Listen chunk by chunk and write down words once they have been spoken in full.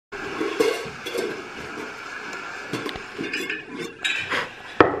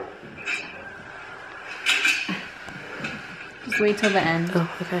wait till the end. Oh,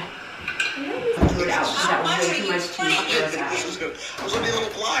 okay. That was way too much cheese. I was only a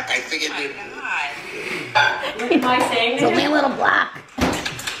little block. I figured it. What am I saying? It's only a little block.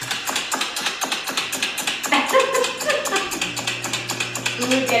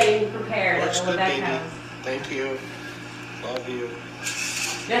 We're getting prepared. Looks good, that baby. counts. Thank you. Love you.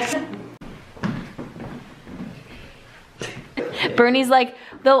 Bernie's like,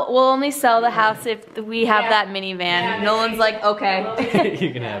 we'll only sell the house if we have that minivan. Yeah, Nolan's like, okay.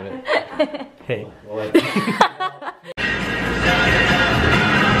 You can have it. Hey.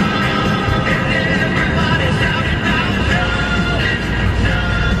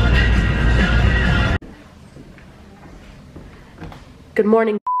 Good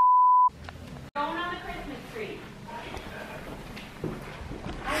morning. Going on the Christmas tree.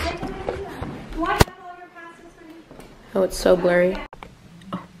 Oh, it's so blurry.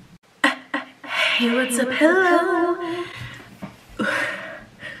 Oh. Hey, what's up? Hello.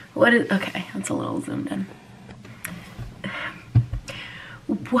 What is, okay, that's a little zoomed in.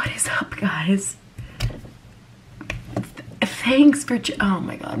 What is up, guys? Thanks for, oh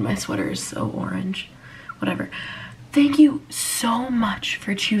my god, my sweater is so orange. Whatever. Thank you so much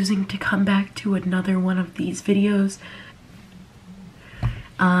for choosing to come back to another one of these videos.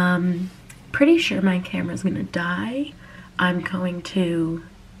 Pretty sure my camera's gonna die. I'm going to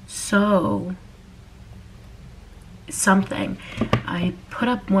sew something. I put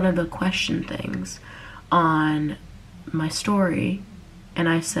up one of the question things on my story and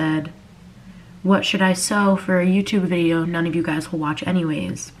I said, what should I sew for a YouTube video none of you guys will watch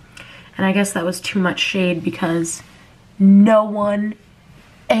anyways? And I guess that was too much shade because no one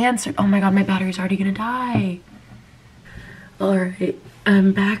answered. Oh my god, my battery's already gonna die. Alright,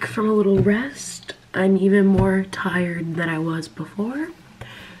 I'm back from a little rest. I'm even more tired than I was before,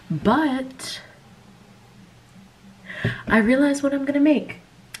 but I realized what I'm gonna make.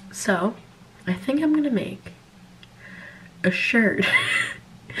 So, I think I'm gonna make a shirt.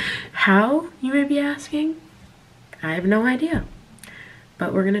 How, you may be asking? I have no idea,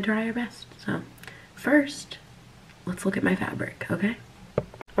 but we're gonna try our best. So, first, let's look at my fabric, okay?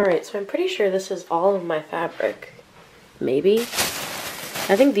 Alright, so I'm pretty sure this is all of my fabric. Maybe.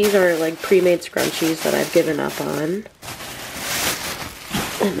 I think these are like pre-made scrunchies that I've given up on.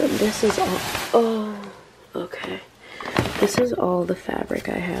 And then this is all, oh, okay. This is all the fabric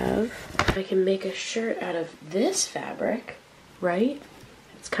I have. I can make a shirt out of this fabric, right?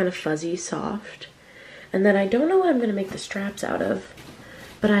 It's kind of fuzzy, soft. And then I don't know what I'm gonna make the straps out of,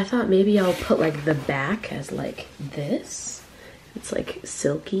 but I thought maybe I'll put like the back as like this. It's like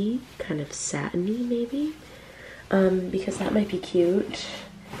silky, kind of satiny maybe. Because that might be cute.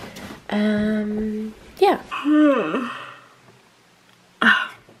 Yeah.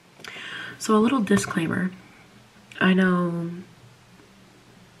 So a little disclaimer. I know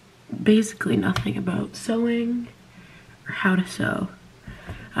basically nothing about sewing or how to sew.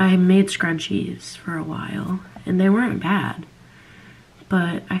 I made scrunchies for a while and they weren't bad,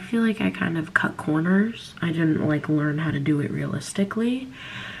 but I feel like I kind of cut corners. I didn't like learn how to do it realistically.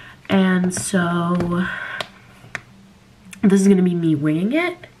 And so this is gonna be me winging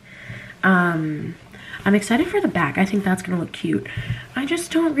it. I'm excited for the back. I think that's gonna look cute. I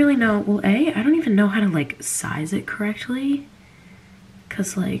just don't really know, well, I don't even know how to like size it correctly.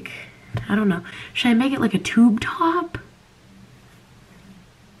 Cause like, I don't know. Should I make it like a tube top?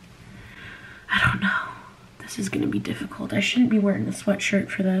 I don't know. This is gonna be difficult. I shouldn't be wearing a sweatshirt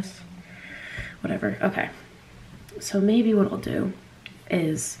for this. Whatever, okay. So maybe what I'll do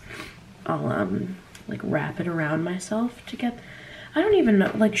is I'll like wrap it around myself to get, I don't even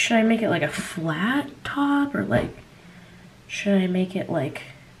know, like should I make it like a flat top or like should I make it like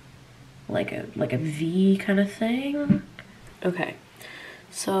a V kind of thing? Okay,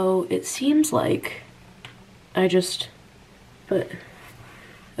 so it seems like I just put,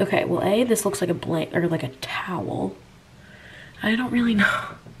 okay, well this looks like a blanket or like a towel. I don't really know.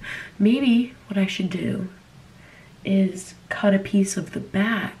 Maybe what I should do is cut a piece of the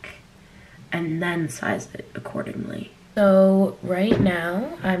back and then size it accordingly. So right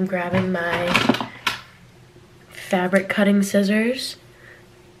now I'm grabbing my fabric cutting scissors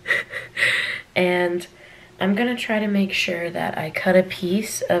and I'm gonna try to make sure that I cut a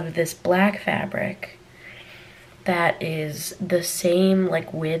piece of this black fabric that is the same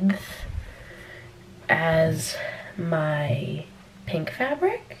like width as my pink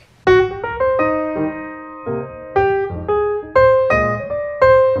fabric.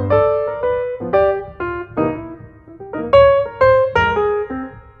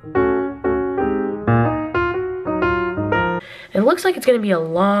 It looks like it's gonna be a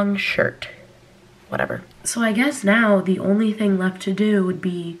long shirt. whatever. So I guess now the only thing left to do would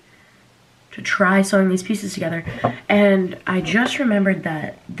be to try sewing these pieces together. And I just remembered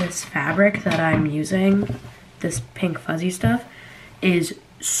that this fabric that I'm using, this pink fuzzy stuff, is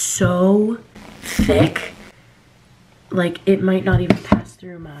so thick. Like, it might not even pass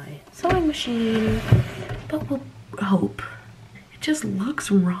through my sewing machine, but we'll hope. It just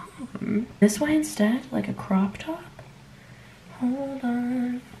looks wrong. This way instead, like a crop top. Hold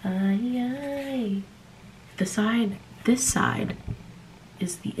on, aye. This side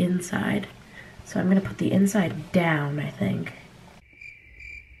is the inside. So I'm gonna put the inside down, I think.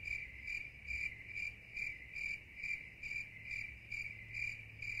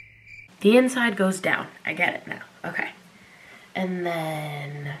 The inside goes down. I get it now. Okay. And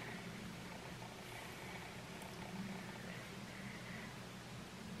then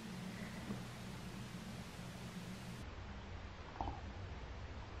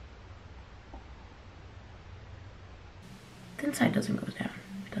the inside doesn't go down,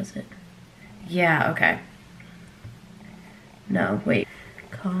 does it? Yeah, okay. No, wait.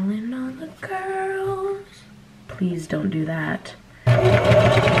 Calling all the girls. Please don't do that.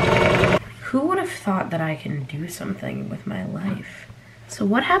 Who would have thought that I can do something with my life? So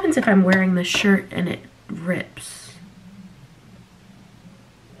what happens if I'm wearing this shirt and it rips?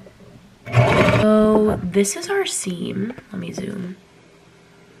 So this is our seam. Let me zoom.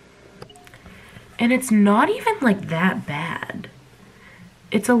 And it's not even like that bad.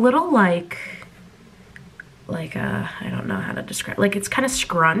 It's a little like I don't know how to describe, like it's kind of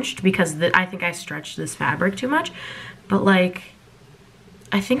scrunched because I think I stretched this fabric too much, but like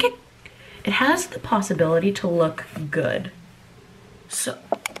I think it has the possibility to look good. So,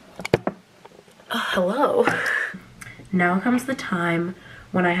 hello. Now comes the time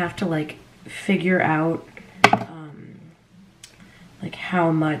when I have to like figure out like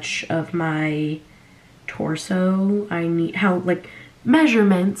how much of my torso I need, how like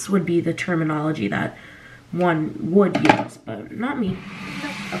measurements would be the terminology that one would use, but not me.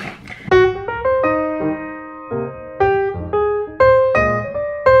 Okay.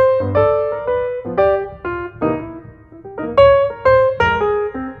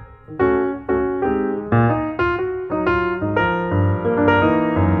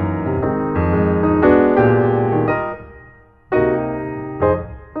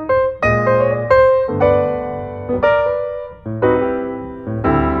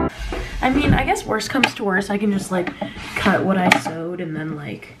 I mean, I guess worst comes to worst, I can just like cut what I sewed and then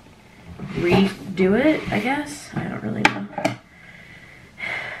like redo it, I guess. I don't really know.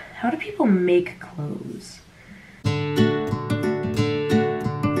 How do people make clothes?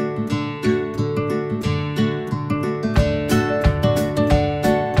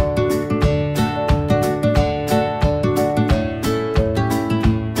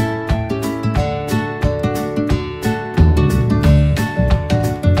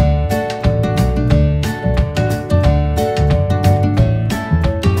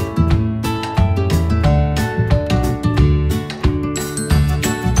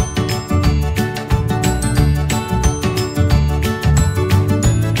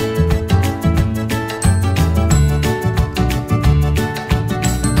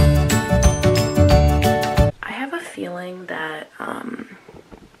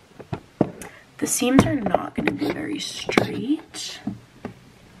 The seams are not going to be very straight,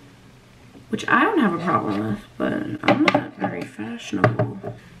 which I don't have a problem with, but I'm not very fashionable.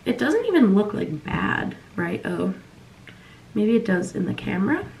 It doesn't even look like bad, right? Oh, maybe it does in the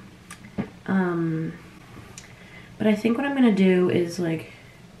camera. But I think what I'm going to do is like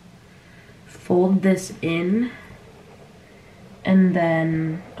fold this in and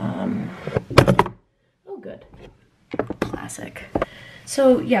then, oh good, classic.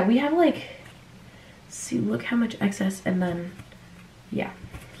 So yeah, we have like, see, look how much excess, and then, yeah.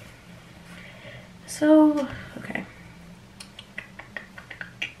 So, okay.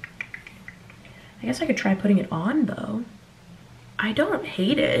 I guess I could try putting it on, though. I don't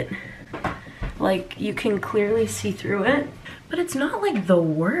hate it. Like, you can clearly see through it, but it's not, like, the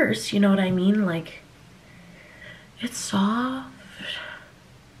worst, you know what I mean? Like, it's soft.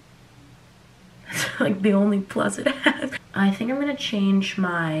 That's, like, the only plus it has. I think I'm gonna change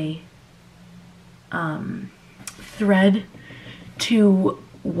my thread to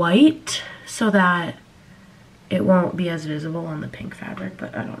white so that it won't be as visible on the pink fabric,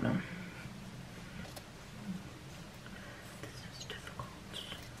 but I don't know. This is difficult.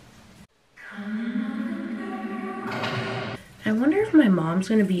 I wonder if my mom's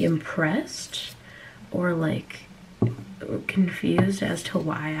gonna be impressed or like confused as to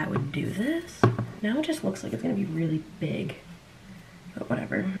why I would do this. Now it just looks like it's gonna be really big, but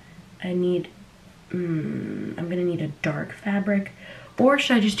whatever. I need I'm gonna need a dark fabric. Or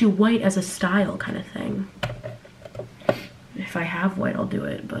should I just do white as a style kind of thing? If I have white, I'll do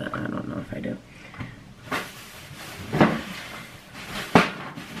it, but I don't know if I do.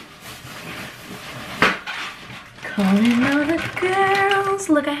 Calling all the girls,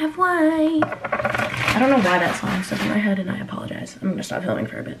 look, I have white. I don't know why that song stuck in my head, and I apologize. I'm gonna stop filming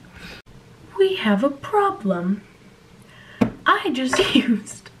for a bit. We have a problem. I just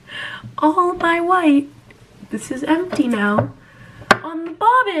used all my white. This is empty now. On the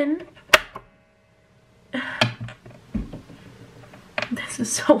bobbin. This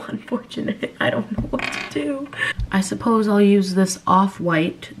is so unfortunate. I don't know what to do. I suppose I'll use this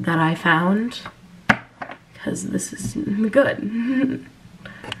off-white that I found, because this is good.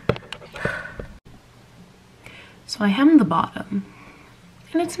 So I hem the bottom,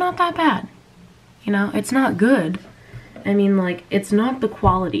 and it's not that bad. You know, it's not good. I mean, like, it's not the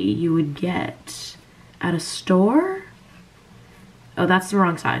quality you would get at a store. Oh, that's the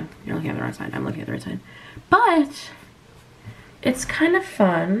wrong side. You're looking at the wrong side. I'm looking at the right side. But it's kind of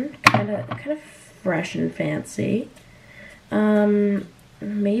fun, kind of fresh and fancy.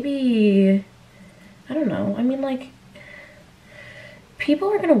 Maybe, I don't know. I mean, like,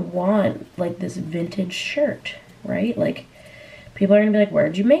 people are gonna want like this vintage shirt, right? Like, people are gonna be like,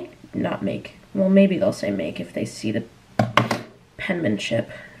 "Where'd you make?" Not make. Well, maybe they'll say make if they see the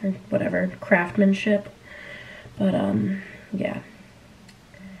penmanship or whatever, craftsmanship. But yeah.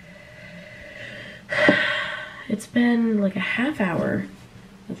 It's been like a half hour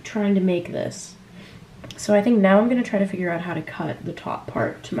of trying to make this. So I think now I'm gonna try to figure out how to cut the top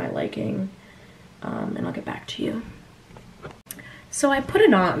part to my liking, and I'll get back to you. So I put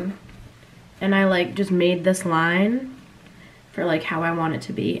it on, and I like just made this line for like how I want it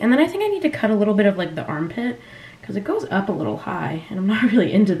to be. And then I think I need to cut a little bit of like the armpit, because it goes up a little high, and I'm not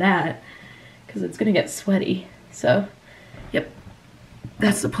really into that, because it's gonna get sweaty. So, yep,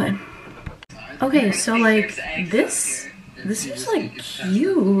 that's the plan. Okay, so like this is like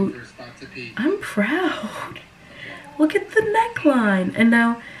cute. I'm proud. Look at the neckline. And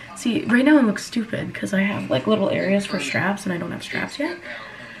now, see, right now I look stupid because I have like little areas for straps and I don't have straps yet.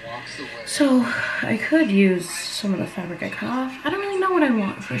 So I could use some of the fabric I cut off. I don't really know what I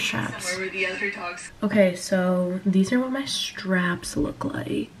want for straps. Okay, so these are what my straps look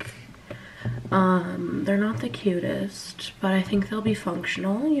like. They're not the cutest, but I think they'll be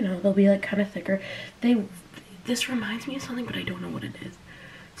functional. You know, they'll be like kind of thicker. This reminds me of something, but I don't know what it is.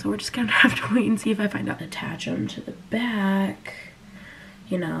 So we're just gonna have to wait and see if I find out. Attach them to the back.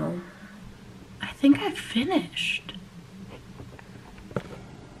 You know, I think I've finished.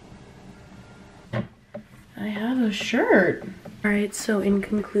 I have a shirt. All right, so in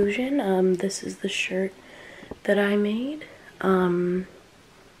conclusion, this is the shirt that I made.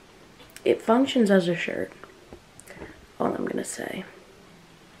 It functions as a shirt, all I'm gonna say.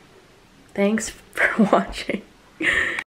 Thanks for watching.